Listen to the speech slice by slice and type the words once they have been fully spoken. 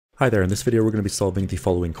Hi there, in this video we're going to be solving the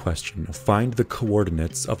following question. Find the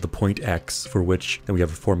coordinates of the point x for which then we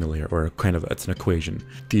have a formula here, or it's an equation.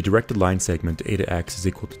 The directed line segment a to x is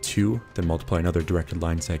equal to 2, then multiply another directed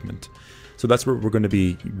line segment. So that's what we're going to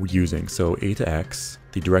be using. So a to x,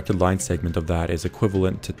 the directed line segment of that is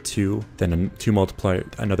equivalent to 2, then 2 multiply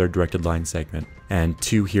another directed line segment. And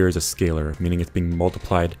 2 here is a scalar, meaning it's being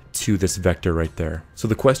multiplied to this vector right there. So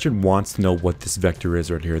the question wants to know what this vector is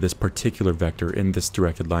right here, this particular vector in this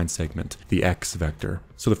directed line segment, the x vector.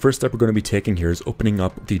 So the first step we're going to be taking here is opening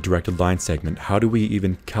up the directed line segment. How do we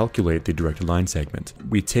even calculate the directed line segment?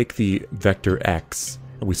 We take the vector x,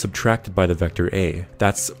 and we subtract it by the vector a.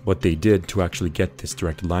 That's what they did to actually get this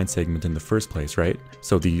directed line segment in the first place, right?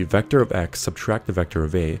 So the vector of x subtract the vector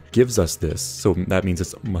of a gives us this, so that means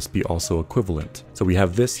it must be also equivalent. So we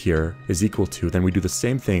have this here is equal to, then we do the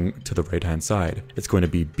same thing to the right hand side. It's going to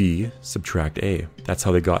be b subtract a. That's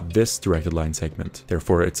how they got this directed line segment.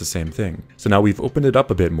 Therefore it's the same thing. So now we've opened it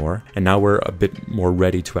up a bit more, and now we're a bit more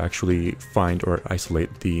ready to actually find or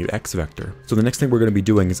isolate the x vector. So the next thing we're going to be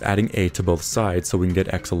doing is adding a to both sides so we can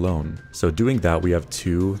get x alone. So doing that, we have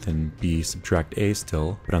 2, then b subtract a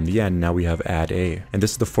still, but on the end now we have add a. And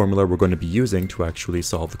this is the formula we're going to be using to actually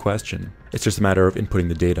solve the question. It's just a matter of inputting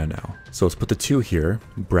the data now. So let's put the 2 here,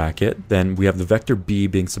 bracket, then we have the vector b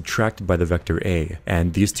being subtracted by the vector a.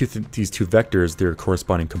 And these two vectors, their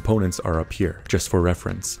corresponding components are up here, just for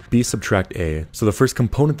reference. B subtract a. So the first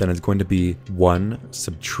component then is going to be 1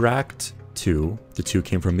 subtract 2. The 2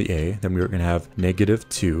 came from the a. Then we're going to have negative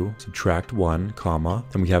 2 subtract 1 comma.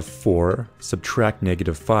 Then we have 4 subtract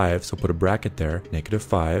negative 5, so put a bracket there, negative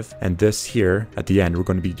 5. And this here at the end we're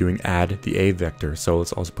going to be doing add the a vector, so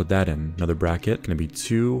let's also put that in another bracket. Going to be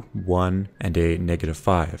 2 1 and a negative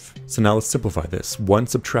 5. So now let's simplify this. 1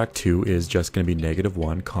 subtract 2 is just going to be negative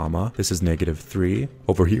 1 comma. This is negative 3.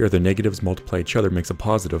 Over here the negatives multiply each other, makes a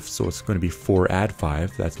positive, so it's going to be 4 add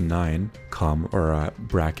 5, that's 9 comma, or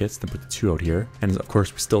brackets, then put the 2 out here. And of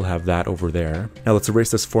course we still have that over there. Now let's erase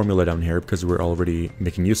this formula down here because we're already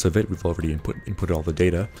making use of it. We've already inputted all the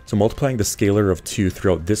data. So multiplying the scalar of 2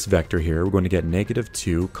 throughout this vector here, we're going to get negative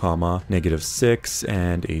 2 comma negative 6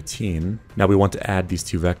 and 18. Now we want to add these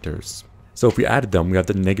two vectors. So if we added them, we have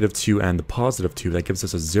the negative 2 and the positive 2, that gives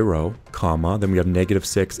us a 0, comma, then we have negative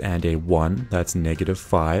 6 and a 1, that's negative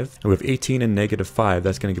 5. And we have 18 and negative 5,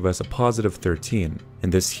 that's going to give us a positive 13.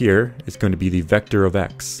 And this here is going to be the vector of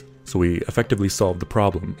x. So we effectively solved the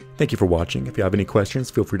problem. Thank you for watching. If you have any questions,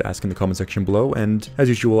 feel free to ask in the comment section below. And as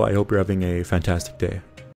usual, I hope you're having a fantastic day.